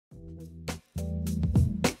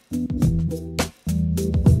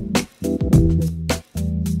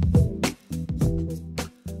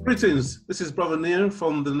Greetings, this is Brother Nia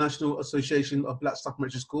from the National Association of Black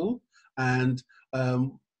Supplementary School, and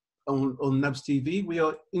on NABSS TV we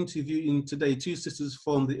are interviewing today two sisters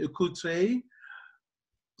from the Accoutre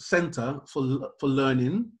Centre for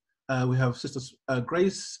Learning. We have sisters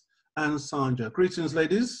Grace and Sandra. Greetings,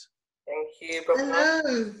 ladies. Thank you, Brother.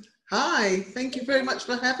 Hello. Hi. Thank you very much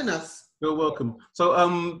for having us. You're welcome.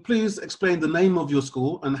 So please explain the name of your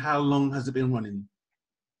school and how long has it been running?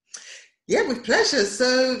 Yeah, with pleasure.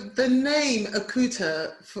 So the name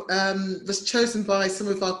Accoutre was chosen by some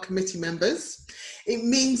of our committee members. It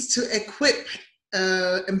means to equip,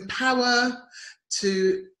 empower,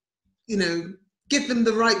 to, give them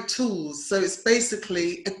the right tools. So it's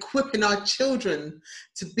basically equipping our children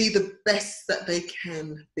to be the best that they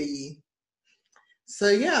can be. So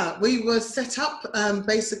yeah, we were set up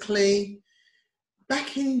basically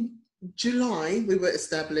back in July. We were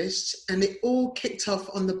established, and it all kicked off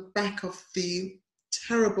on the back of the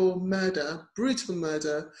terrible murder, brutal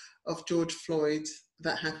murder of George Floyd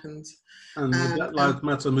that happened. And the Black Lives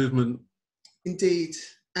Matter movement. Indeed.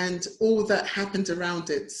 And all that happened around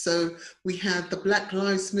it. So we had the Black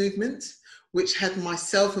Lives movement, which had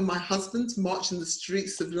myself and my husband marching the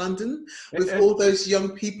streets of London with all those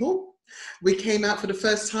young people. We came out for the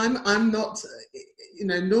first time. I'm not,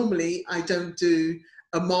 normally I don't do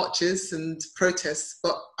marches and protests,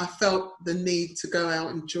 but I felt the need to go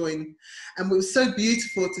out and join. And it was so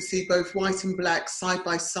beautiful to see both white and black side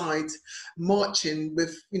by side marching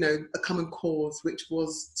with, a common cause, which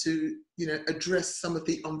was to, address some of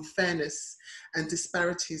the unfairness and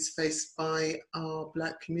disparities faced by our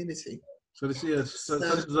Black community. So this is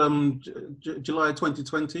July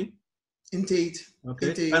 2020? Indeed. Okay.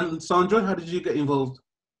 Indeed. And Sandra, how did you get involved?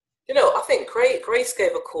 I think Grace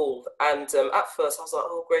gave a call, and at first I was like,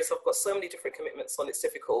 oh, Grace, I've got so many different commitments on, it's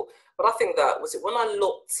difficult. But I think that was it when I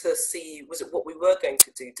looked to see, was it what we were going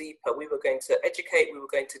to do deeper? We were going to educate, we were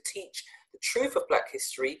going to teach the truth of Black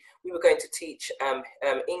history, we were going to teach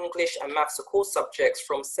English and maths, the core subjects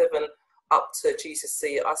from 7 up to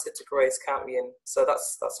GCSE. I said to Grace, count me in. So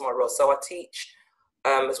that's my role. So I teach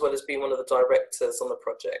as well as being one of the directors on the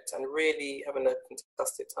project, and really having a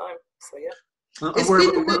fantastic time. So yeah.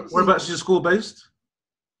 Whereabouts is your school based?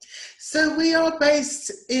 So we are based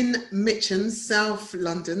in Mitcham, South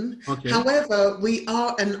London. Okay. However, we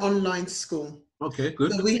are an online school. Okay,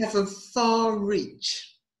 good. So we have a far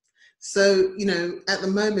reach. So, at the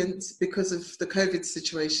moment, because of the COVID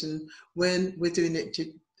situation, when we're doing it,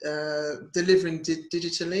 delivering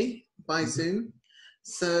digitally by Zoom.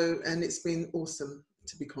 So, and it's been awesome,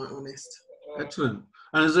 to be quite honest. Excellent.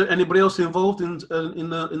 And is there anybody else involved in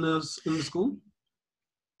the school?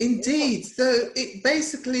 Indeed. So it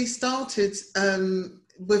basically started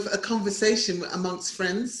with a conversation amongst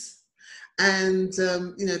friends, and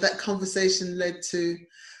that conversation led to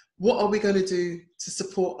what are we going to do to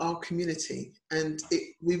support our community, and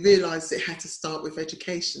we realised it had to start with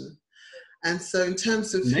education. And so, in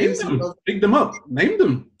terms of pick them up, name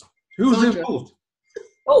them. Who's Sandra. Involved?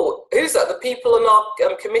 Oh, who's that? The people on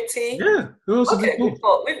our committee? Yeah, who else is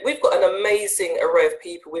involved? We've got an amazing array of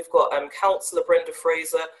people. We've got Councillor Brenda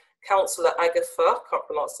Fraser, Councillor Agatha, can't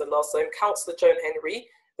pronounce their last name, Councillor Joan Henry.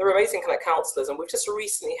 They're amazing kind of councillors, and we've just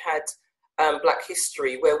recently had Black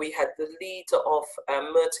History, where we had the leader of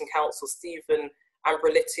Merton Council, Stephen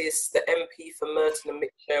Ambrolitis, the MP for Merton and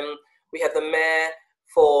Mitcham. We had the mayor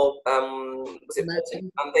for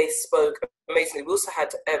Merton, and they spoke amazingly. We also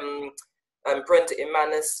had Brenda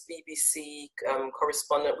Imanis, BBC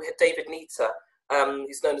correspondent. We had David Nita,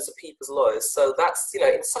 who's known as the People's Lawyers. So that's,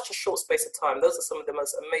 in such a short space of time, those are some of the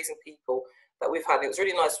most amazing people that we've had. And it was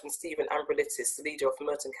really nice when Stephen Ambrolitis, the leader of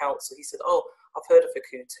Merton Council, he said, oh, I've heard of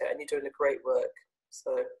Accoutre and you're doing a great work.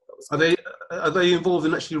 So that was Are they involved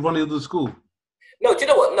in actually running the school? No, do you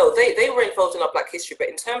know what? No, they were involved in our Black History, but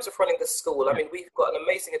in terms of running the school, I mean, we've got an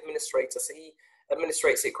amazing administrator, so he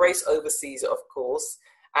administrates it. Grace oversees it, of course.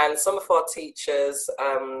 And some of our teachers,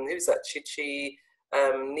 who's that? Chichi,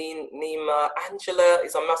 Nima, Angela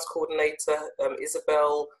is our maths coordinator,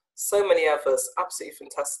 Isabel, so many others, absolutely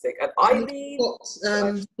fantastic. And Eileen.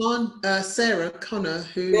 Sarah Connor, Sarah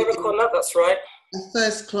Connor, that's right. A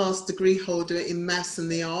first-class degree holder in maths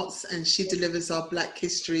and the arts, and she delivers our Black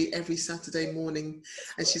History every Saturday morning,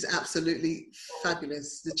 and she's absolutely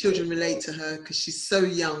fabulous. The children relate to her because she's so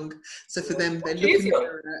young, so for them, they're looking at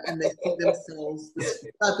her and they think themselves this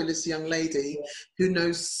fabulous young lady who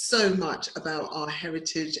knows so much about our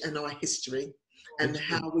heritage and our history and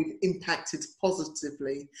how we've impacted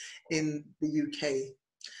positively in the UK.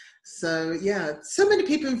 So yeah, so many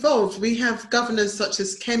people involved. We have governors such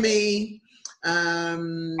as Kemi,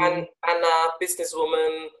 and Anna,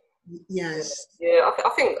 businesswoman. Yes. Yeah, I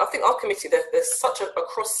think our committee, there's such a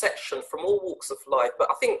cross section from all walks of life. But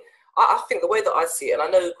I think the way that I see it, and I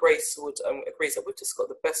know Grace would agree, that we've just got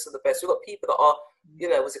the best of the best. We've got people that are,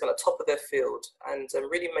 was it kind of top of their field and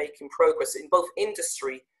really making progress in both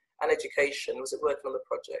industry and education. Was it working on the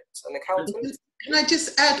project? And accountants? Can I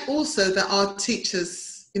just add also that our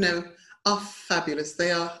teachers, are fabulous.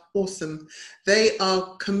 They are awesome. They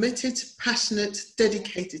are committed, passionate,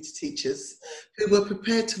 dedicated teachers who were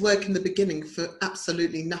prepared to work in the beginning for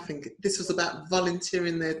absolutely nothing. This was about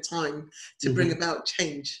volunteering their time to bring about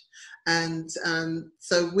change. And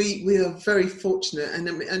so we are very fortunate, and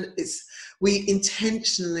we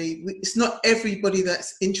intentionally, it's not everybody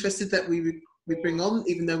that's interested that we bring on,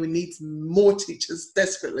 even though we need more teachers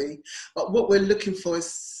desperately. But what we're looking for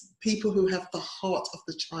is people who have the heart of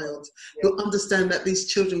the child, who understand that these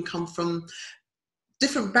children come from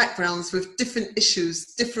different backgrounds with different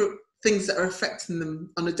issues, different things that are affecting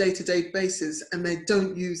them on a day-to-day basis, and they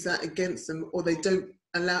don't use that against them, or they don't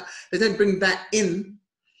bring that in,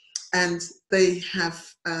 and they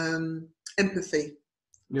have empathy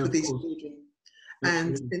for these children.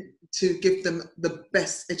 And to give them the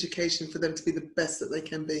best education for them to be the best that they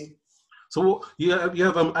can be. So what, you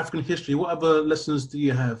have African history. What other lessons do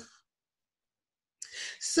you have?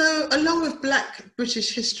 So along with Black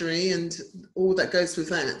British history and all that goes with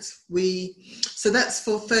that, so that's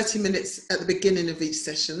for 30 minutes at the beginning of each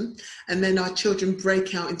session. And then our children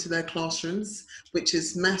break out into their classrooms, which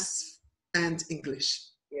is maths and English.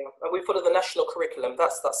 Yeah, and we follow the national curriculum.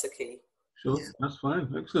 That's the key. Sure, that's fine.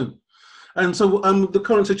 Excellent. And so the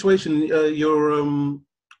current situation, you're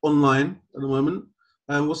online at the moment.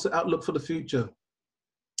 What's the outlook for the future?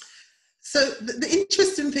 So the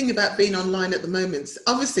interesting thing about being online at the moment,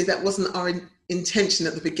 obviously that wasn't our intention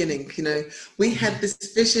at the beginning. We had this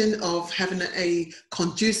vision of having a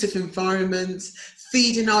conducive environment,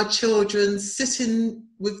 feeding our children, sitting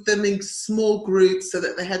with them in small groups so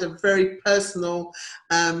that they had a very personal,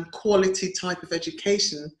 quality type of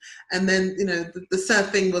education. And then, the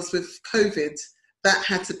sad thing was with COVID, that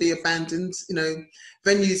had to be abandoned.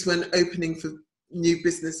 Venues weren't opening for new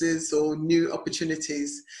businesses or new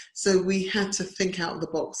opportunities. So we had to think out of the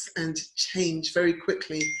box and change very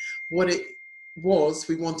quickly what it was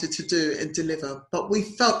we wanted to do and deliver. But we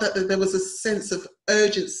felt that there was a sense of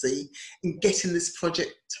urgency in getting this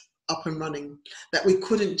project up and running, that we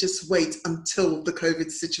couldn't just wait until the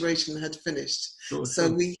COVID situation had finished.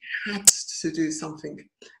 So we had to do something,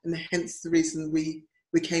 and hence the reason we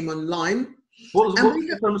came online. What was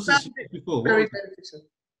the premises you used before? Very beneficial.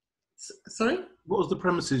 Sorry? What was the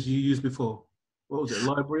premises you used before? What was it,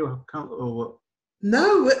 a library or what?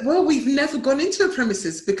 No, well, we've never gone into a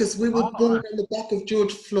premises because we were born on the back of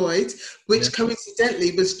George Floyd, which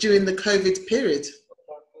coincidentally was during the COVID period.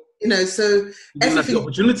 So you didn't have the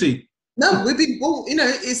opportunity. No, we've been born,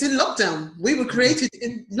 it's in lockdown. We were created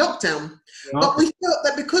in lockdown. But we felt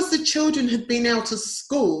that because the children had been out of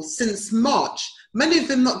school since March, many of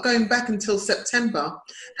them not going back until September,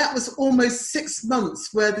 that was almost 6 months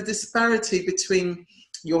where the disparity between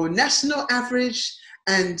your national average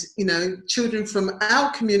and, children from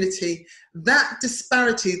our community, that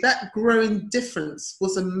disparity, that growing difference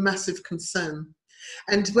was a massive concern.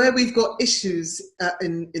 And where we've got issues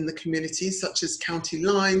in the community, such as county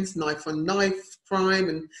lines, knife on knife crime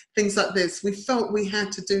and things like this, we felt we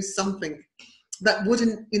had to do something that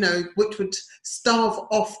wouldn't, which would starve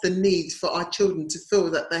off the need for our children to feel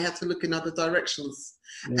that they had to look in other directions,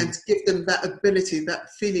 and to give them that ability, that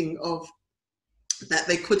feeling of that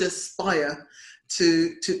they could aspire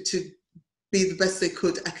to be the best they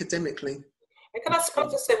could academically. And can I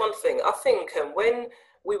just say one thing? I think when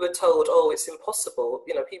we were told, oh, it's impossible,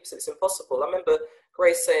 people said it's impossible. I remember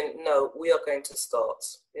Grace saying, no, we are going to start,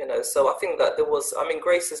 so I think that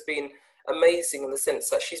Grace has been amazing in the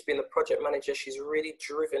sense that she's been the project manager, she's really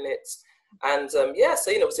driven it. And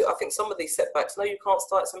I think some of these setbacks, no, you can't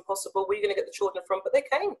start, it's impossible, where are you going to get the children from? But they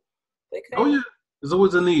came. Oh yeah, there's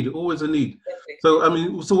always a need,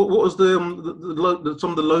 Definitely. So, what was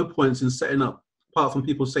some of the low points in setting up, apart from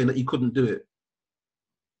people saying that you couldn't do it?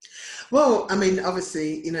 Well,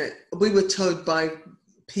 obviously, we were told by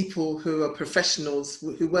people who are professionals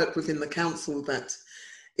who work within the council that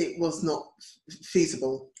it was not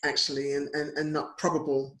feasible, actually, and not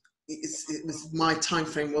probable. My time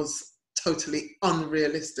frame was totally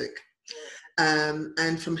unrealistic.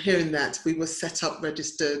 And from hearing that, we were set up,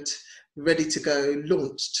 registered, ready to go,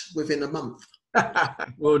 launched within a month.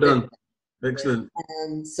 Well done. Excellent.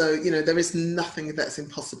 And so, there is nothing that's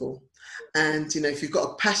impossible. And, you know, if you've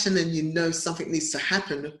got a passion and you know something needs to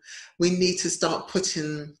happen, we need to start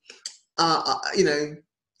putting, you know,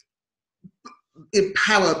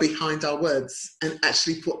 power behind our words and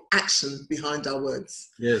actually put action behind our words.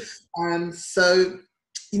 Yes. And so,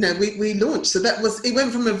 you know, we launched. So that was, it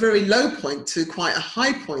went from a very low point to quite a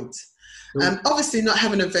high point. Obviously not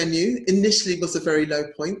having a venue initially was a very low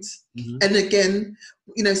point. Mm-hmm. And again,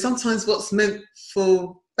 you know, sometimes what's meant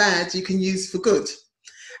for bad, you can use for good.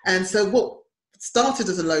 And so what started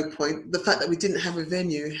as a low point, the fact that we didn't have a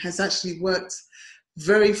venue, has actually worked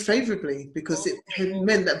very favorably, because it had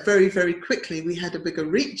meant that very, very quickly we had a bigger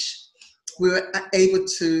reach. We were able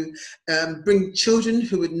to bring children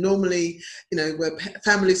who would normally, you know, where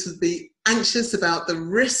families would be anxious about the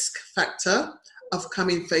risk factor of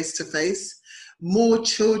coming face to face. More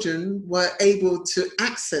children were able to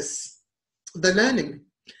access the learning.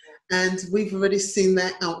 And we've already seen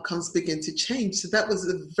their outcomes begin to change. So that was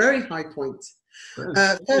a very high point.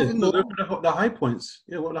 Furthermore, the high points.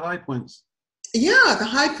 Yeah, what are the high points? Yeah, the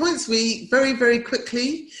high points, we very, very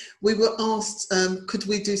quickly, we were asked, could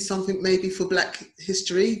we do something maybe for Black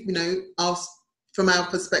history, you know, asked from our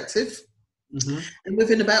perspective. Mm-hmm. And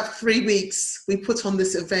within about 3 weeks, we put on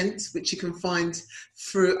this event, which you can find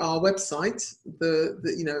through our website,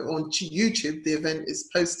 you know, on YouTube, the event is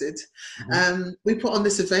posted. Mm-hmm. We put on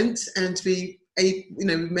this event, and we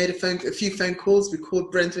made a few phone calls. We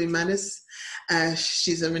called Brenda Manis.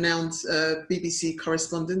 She's a renowned BBC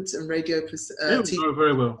correspondent and radio TV.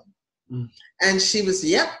 Very well. Mm. And she was,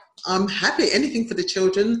 yep, I'm happy, anything for the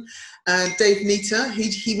children. Dave Nita,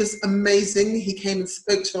 he was amazing. He came and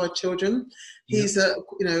spoke to our children. He's a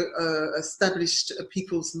established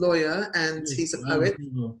people's lawyer, and he's a poet.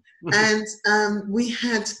 And we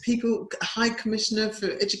had people, High Commissioner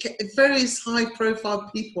for Education, various high-profile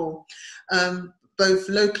people, both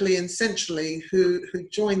locally and centrally, who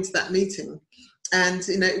joined that meeting. And,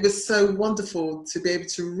 you know, it was so wonderful to be able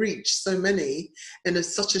to reach so many in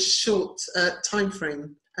such a short time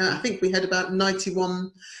frame. I think we had about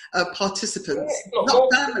 91 participants,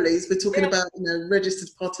 not families. We're talking about, you know, registered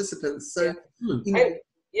participants. So, you know.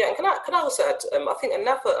 And can I also add? I think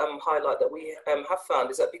another highlight that we have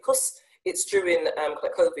found is that because it's during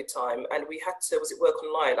COVID time and we had to work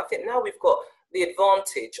online. I think now we've got the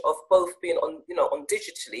advantage of both being on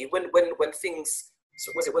digitally when things.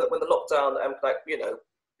 So when the lockdown,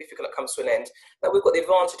 if it comes to an end, that we've got the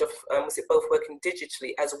advantage of both working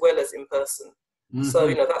digitally as well as in person. Mm-hmm. So,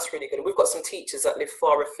 you know, that's really good. And we've got some teachers that live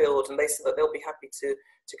far afield, and they said that they'll be happy to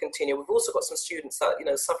continue. We've also got some students that, you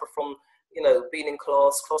know, suffer from, you know, being in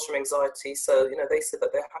classroom anxiety. So, you know, they said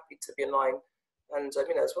that they're happy to be online and,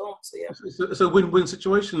 you know, as well. So, yeah. It's a win-win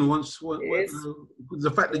situation. Once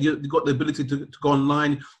the fact that you've got the ability to go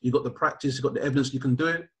online, you've got the practice, you've got the evidence, you can do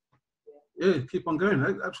it. Yeah, keep on going.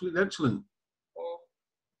 Absolutely excellent.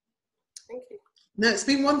 Thank you. No, it's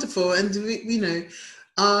been wonderful, and the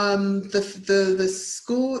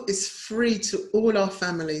school is free to all our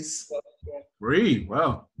families. Free?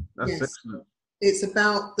 Wow, that's excellent. It's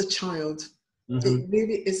about the child. Mm-hmm. It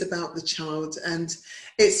really is about the child, and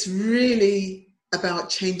it's really about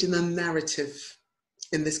changing the narrative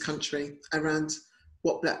in this country around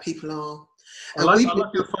what Black people are. I like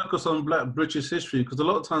your focus on Black British history, because a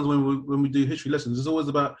lot of times when we do history lessons, it's always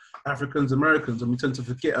about Africans, Americans, and we tend to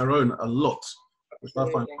forget our own a lot, which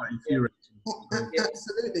I find quite infuriating.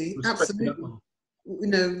 Absolutely. You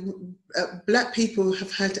know, Black people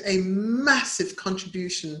have had a massive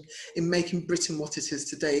contribution in making Britain what it is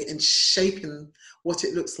today and shaping what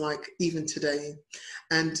it looks like even today.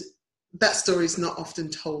 And that story is not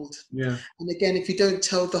often told. Yeah. And again, if you don't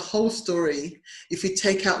tell the whole story, if you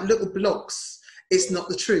take out little blocks, it's not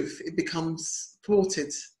the truth. It becomes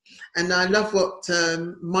thwarted. And I love what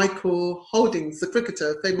Michael Holdings, the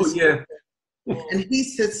cricketer, famous cricketer, and he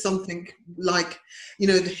said something like, you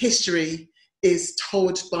know, the history is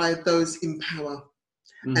told by those in power,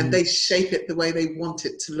 mm-hmm. and they shape it the way they want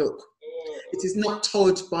it to look. It is not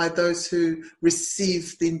told by those who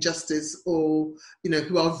receive the injustice or, you know,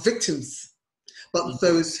 who are victims, but mm-hmm.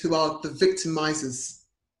 those who are the victimizers.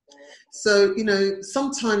 So, you know,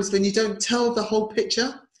 sometimes when you don't tell the whole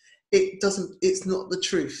picture, it's not the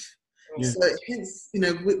truth. Yeah. So hence, you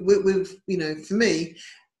know, you know, for me,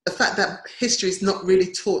 the fact that history is not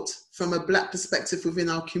really taught from a Black perspective within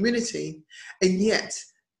our community, and yet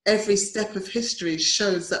every step of history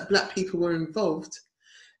shows that Black people were involved,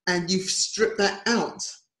 and you've stripped that out,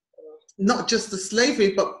 not just the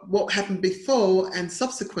slavery, but what happened before and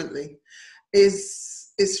subsequently, is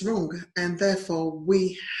wrong. And therefore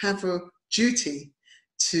we have a duty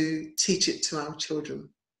to teach it to our children.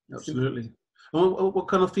 Absolutely. And what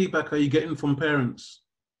kind of feedback are you getting from parents?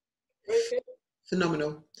 Very good.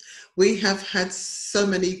 Phenomenal. We have had so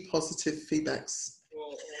many positive feedbacks.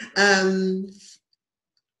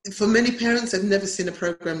 For many parents, they've never seen a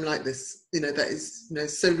program like this, that is,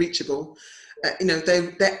 so reachable.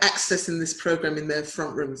 They're accessing this program in their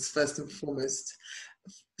front rooms, first and foremost.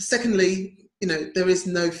 Secondly, there is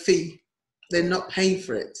no fee. They're not paying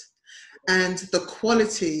for it. And the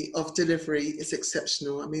quality of delivery is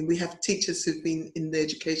exceptional. I mean, we have teachers who've been in the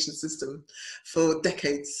education system for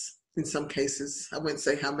decades, in some cases. I won't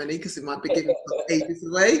say how many, because it might be giving ages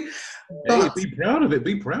away. But hey, be proud of it,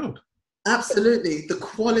 be proud. Absolutely. The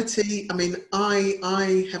quality, I mean,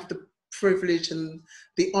 I have the privilege and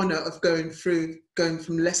the honor of going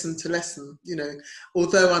from lesson to lesson,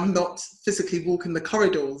 although I'm not physically walking the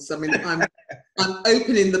corridors. I mean, I'm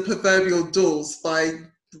opening the proverbial doors by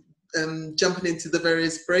jumping into the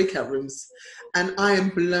various breakout rooms, and I am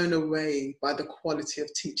blown away by the quality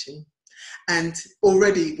of teaching. And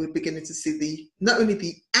already we're beginning to see not only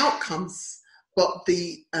the outcomes, but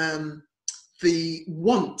the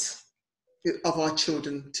want of our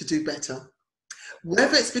children to do better.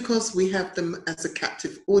 Whether it's because we have them as a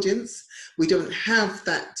captive audience, we don't have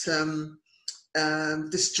that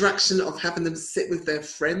distraction of having them sit with their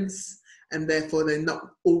friends, and therefore they're not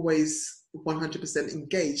always 100%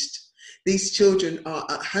 engaged. These children are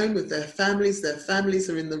at home with their families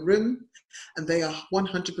are in the room, and they are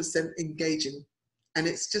 100% engaging. And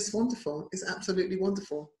it's just wonderful. It's absolutely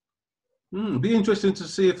wonderful. It'd be interesting to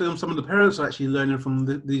see if some of the parents are actually learning from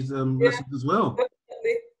these lessons as well.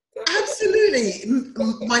 Absolutely.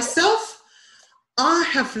 Myself, I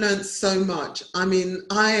have learned so much. I mean,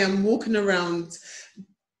 I am walking around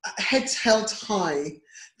heads held high,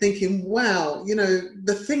 thinking, wow,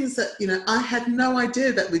 the things that, I had no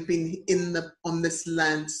idea that we've been on this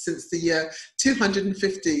land since the year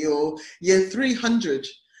 250 or year 300,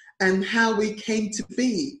 and how we came to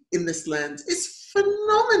be in this land. It's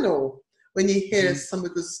phenomenal when you hear some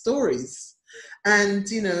of the stories. And,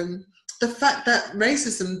 the fact that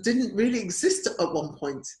racism didn't really exist at one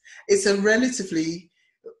point. It's a relatively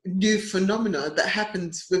new phenomena that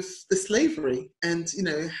happened with the slavery, and,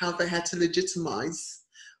 how they had to legitimize,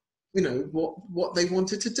 what they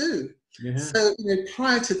wanted to do. Yeah. So,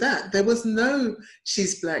 prior to that, there was no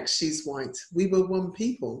she's black, she's white. We were one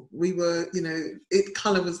people. We were,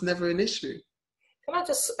 color was never an issue. Can I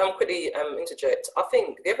just quickly interject? I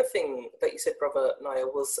think the other thing that you said, Brother Nia,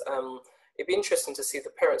 was it'd be interesting to see the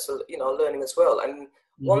parents are, are learning as well. And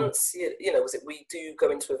once, we do go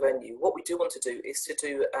into a venue, what we do want to do is to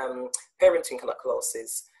do parenting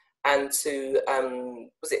classes, and to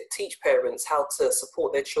teach parents how to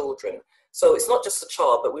support their children. So it's not just a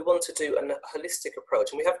child, but we want to do a holistic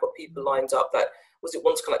approach. And we have got people lined up that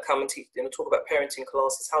want to come and teach, talk about parenting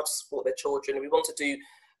classes, how to support their children. And we want to do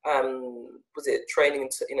training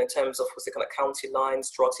in terms of county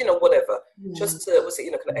lines, drugs, whatever, just to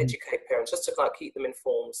educate parents, just to keep them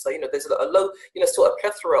informed. So there's a low, still a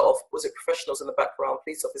plethora of professionals in the background,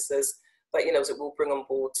 police officers that we'll bring on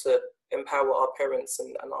board to empower our parents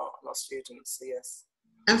and our students. So yes.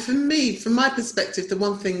 And for me, from my perspective, the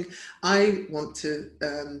one thing I want to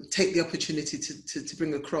take the opportunity to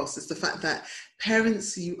bring across is the fact that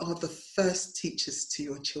parents, you are the first teachers to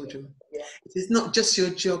your children. Yeah. It is not just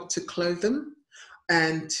your job to clothe them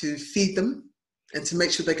and to feed them and to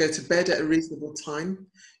make sure they go to bed at a reasonable time.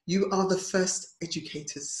 You are the first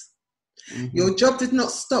educators. Mm-hmm. Your job did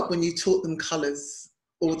not stop when you taught them colours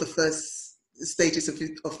or the first stages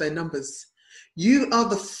of their numbers. You are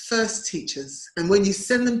the first teachers, and when you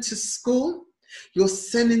send them to school, you're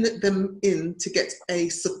sending them in to get a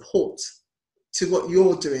support to what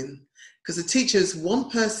you're doing. Because a teacher is one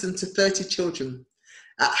person to 30 children.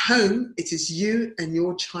 At home, it is you and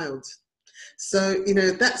your child. So,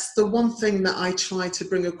 that's the one thing that I try to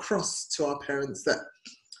bring across to our parents, that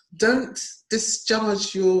don't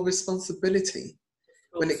discharge your responsibility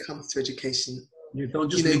when it comes to education. You don't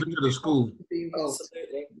just leave it to the school. Be involved.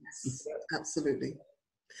 Absolutely. Yes, absolutely.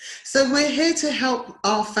 So we're here to help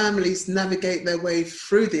our families navigate their way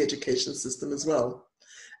through the education system as well.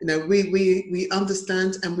 We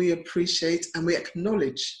understand and we appreciate and we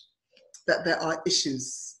acknowledge that there are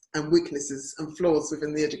issues and weaknesses and flaws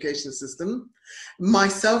within the education system.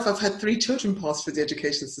 Myself, I've had 3 children pass through the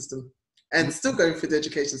education system and still going through the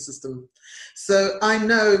education system. So I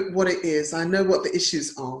know what it is. I know what the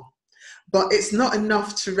issues are. But it's not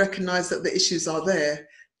enough to recognize that the issues are there.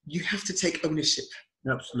 You have to take ownership.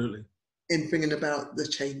 Absolutely. In bringing about the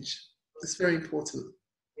change. It's very important.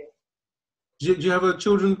 Yeah. Do you have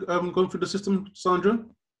children going through the system, Sandra?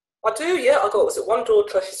 I do, yeah. I've got, one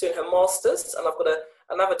daughter, she's doing her master's, and I've got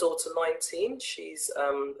Another daughter, 19. She's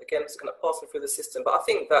again kind of passing through the system. But I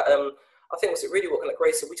think that was it really what kind of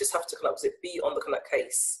Grace said. We just have to kind of be on the kind of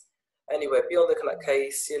case. Anyway, be on the kind of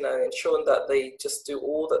case. You know, ensuring that they just do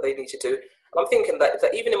all that they need to do. And I'm thinking that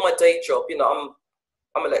even in my day job, you know,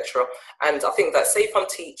 I'm a lecturer, and I think that say if I'm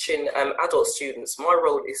teaching adult students, my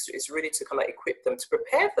role is really to kind of equip them, to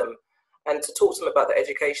prepare them, and to talk to them about the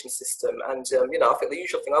education system. And you know, I think the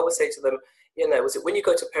usual thing I would say to them, you know, is that when you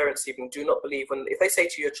go to parents' evening, do not believe if they say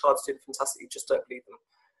to you your child's doing fantastic, you just don't believe them.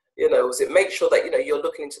 You know, is it make sure that, you know, you're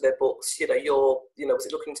looking into their books, you know, was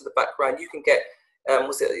it looking into the background, you can get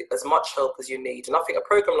was it as much help as you need. And I think a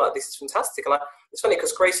program like this is fantastic. And it's funny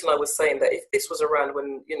because Grace and I were saying that if this was around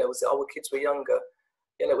when, you know, was it our kids were younger,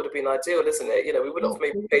 you know, it would have been ideal, isn't it? You know, we wouldn't have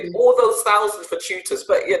maybe paid all those thousands for tutors,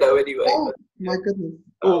 but, you know, anyway. Oh, my goodness.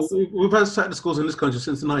 Oh, we've had Saturday schools in this country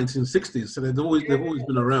since the 1960s, so they've always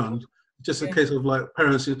been around. Just a case of like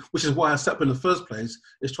parents, which is why I set up in the first place,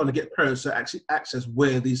 is trying to get parents to actually access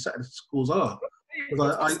where these Saturday schools are.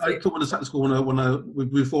 Because I taught in a Saturday school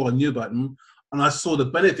before I knew about them, and I saw the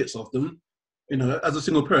benefits of them. You know, as a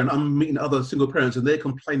single parent, I'm meeting other single parents, and they're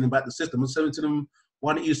complaining about the system. I'm saying to them,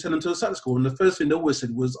 why don't you send them to a Saturday school? And the first thing they always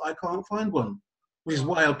said was, I can't find one, which is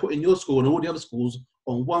why I put in your school and all the other schools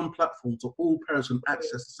on one platform so all parents can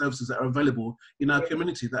access the services that are available in our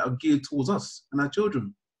community that are geared towards us and our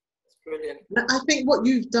children. Brilliant. I think what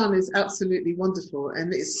you've done is absolutely wonderful,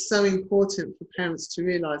 and it's so important for parents to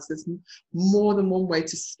realise there's more than one way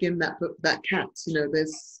to skin that cat. You know,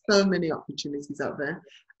 there's so many opportunities out there,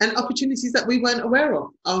 and opportunities that we weren't aware of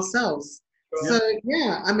ourselves. So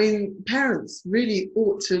yeah, I mean, parents really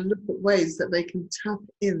ought to look at ways that they can tap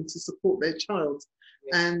in to support their child.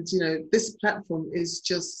 And you know, this platform is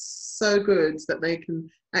just so good that they can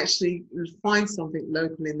actually find something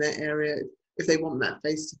local in their area if they want that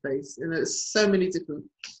face-to-face. And there's so many different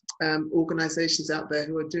organisations out there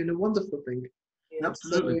who are doing a wonderful thing.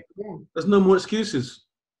 Absolutely. So, there's no more excuses.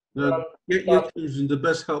 Get your children the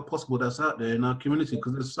best help possible that's out there in our community,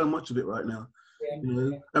 because there's so much of it right now. You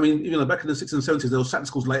know, I mean, you know, back in the 60s and 70s, there were Saturday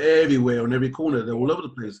schools like everywhere on every corner. They're all over the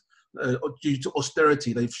place. Due to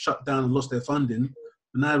austerity, they've shut down and lost their funding.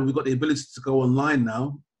 And now we've got the ability to go online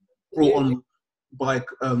now, brought on by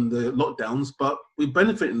the lockdowns, but we're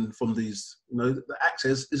benefiting from these. You know, the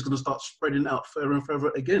access is going to start spreading out further and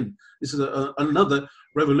further again. This is another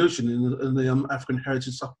revolution in the African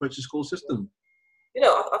heritage supplementary school system. You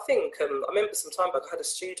know, I think, I remember some time back I had a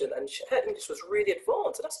student and her English was really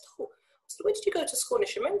advanced. And I said, oh, where did you go to school? And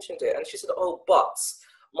she mentioned it. And she said, oh, but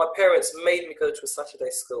my parents made me go to a Saturday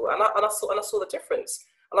school. And I saw the difference.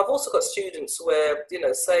 And I've also got students where, you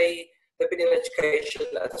know, say, they've been in education,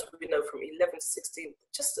 as we know, from 11 to 16,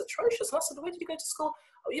 just atrocious. And I said, where did you go to school?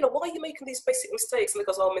 Oh, you know, why are you making these basic mistakes? And they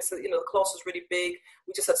goes, oh, miss, you know, the class was really big.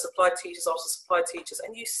 We just had supply teachers after supply teachers.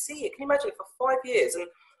 And you see it. Can you imagine for 5 years? And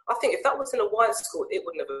I think if that was in a white school, it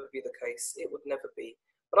would never be the case. It would never be.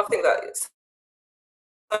 But I think that it's,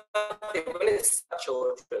 when it's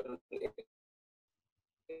children, you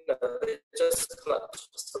know, they're just kind of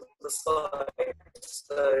just on the side.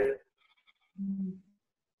 So...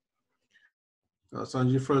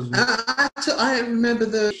 Sandra, you frozen. I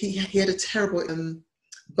remember he had a terrible,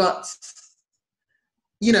 but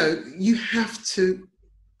you know, you have to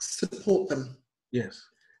support them. Yes.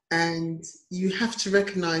 And you have to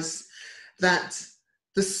recognise that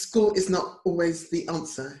the school is not always the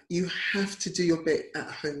answer. You have to do your bit at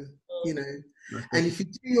home, you know. And if you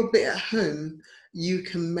do your bit at home, you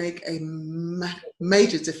can make a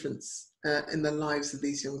major difference in the lives of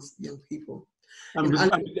these young people. And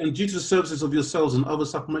due to the services of yourselves and other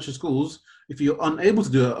supplementary schools, if you're unable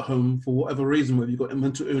to do it at home for whatever reason, whether you've got a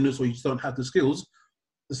mental illness or you just don't have the skills,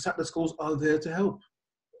 the Saturday schools are there to help.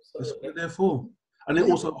 That's what they're there for. And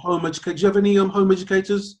then also home educate. Do you have any home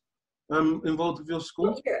educators involved with your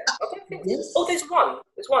school? Yeah, I don't think. Yes. Oh, there's one.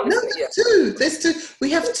 There's one. No, isn't it? Yeah. Two. There's two.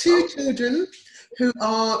 We have two children who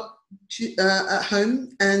are at home,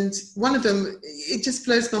 and one of them, it just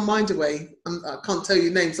blows my mind away. I can't tell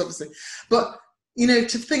you names, obviously, but you know,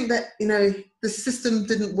 to think that, you know, the system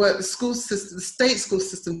didn't work, the school system, the state school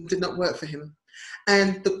system did not work for him,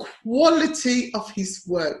 and the quality of his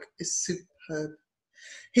work is superb.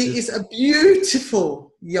 He is a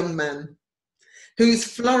beautiful young man who is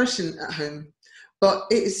flourishing at home, but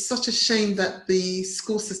it is such a shame that the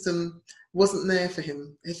school system wasn't there for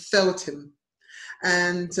him. It failed him.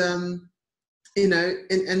 And, you know,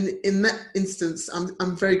 in that instance,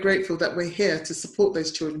 I'm very grateful that we're here to support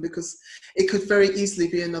those children, because it could very easily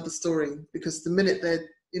be another story, because the minute they're,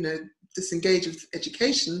 you know, disengaged with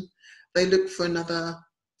education, they look for another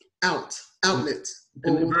outlet. It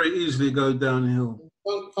can very easily go downhill.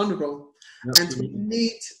 Vulnerable. Absolutely. And we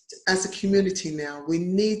need, as a community now, we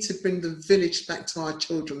need to bring the village back to our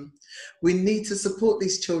children. We need to support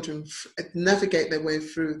these children navigate their way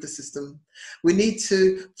through the system. We need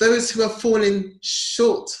to, those who are falling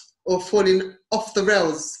short or falling off the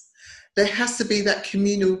rails, there has to be that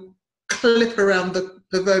communal clip around the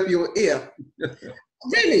proverbial ear.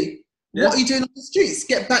 Really? Yeah. What are you doing on the streets?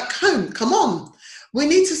 Get back home. Come on. We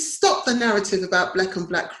need to stop the narrative about black on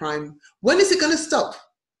black crime. When is it going to stop?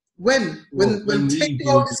 When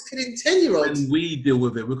 10-year-olds is killing 10-year-olds. When we deal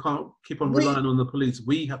with it, we can't keep on relying on the police.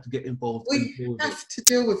 We have to get involved. We have to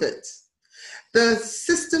deal with it. The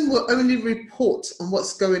system will only report on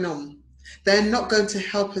what's going on. They're not going to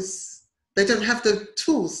help us. They don't have the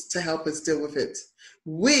tools to help us deal with it.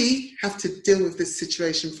 We have to deal with this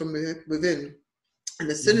situation from within. And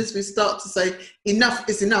as soon as we start to say, enough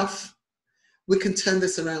is enough, we can turn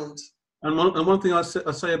this around. And one thing I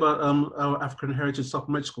say about our African Heritage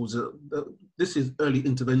Supplementary Schools is that this is early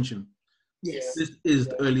intervention. Yes. This is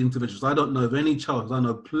the early intervention. So I don't know of any child, I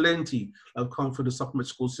know plenty have come through the supplementary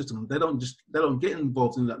school system. They don't get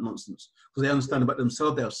involved in that nonsense because they understand about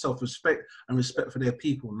themselves. They have self-respect and respect for their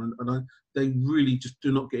people. And they really just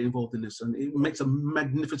do not get involved in this. And it makes a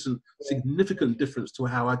magnificent, significant difference to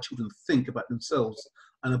how our children think about themselves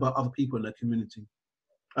and about other people in their community.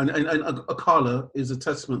 And Akala is a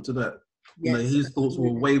testament to that. Yes, you know, his thoughts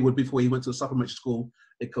were wayward before he went to supplementary school.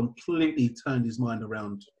 It completely turned his mind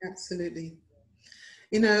around. Absolutely.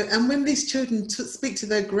 You know, and when these children speak to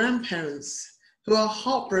their grandparents who are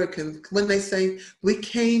heartbroken when they say, we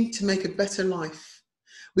came to make a better life.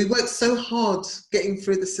 We worked so hard getting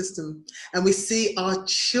through the system, and we see our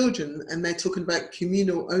children, and they're talking about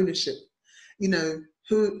communal ownership, you know,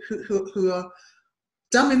 who are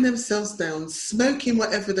dumbing themselves down, smoking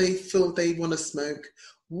whatever they feel they want to smoke,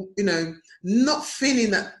 you know, not feeling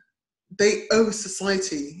that they owe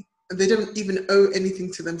society and they don't even owe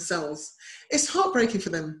anything to themselves. It's heartbreaking for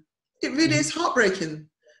them. It really is heartbreaking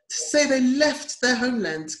to say they left their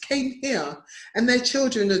homeland, came here, and their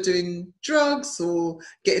children are doing drugs or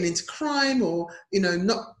getting into crime or, you know,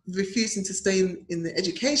 not refusing to stay in the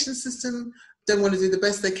education system, don't want to do the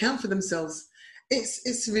best they can for themselves.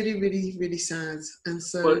 It's really, really, really sad. And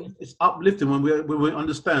so, well, it's uplifting when we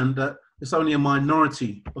understand that it's only a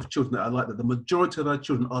minority of children that are like that. The majority of our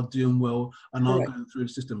children are doing well and are going through the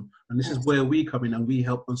system. And this is where we come in and we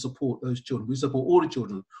help and support those children. We support all the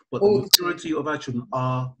children, but the majority of our children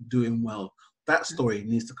are doing well. That story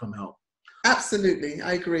needs to come out. Absolutely,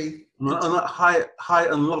 I agree. On that high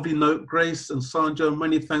and lovely note, Grace and Sandra,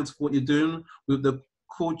 many thanks for what you're doing with the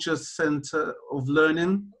Accoutre Centre of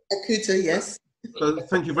Learning. Accoutre, yes. So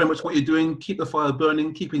thank you very much for what you're doing. Keep the fire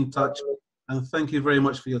burning, keep in touch, and thank you very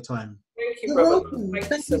much for your time. Thank you, You're brother. welcome.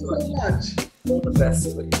 Thank you so much. much. All the best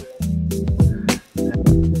for what you're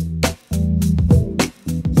doing.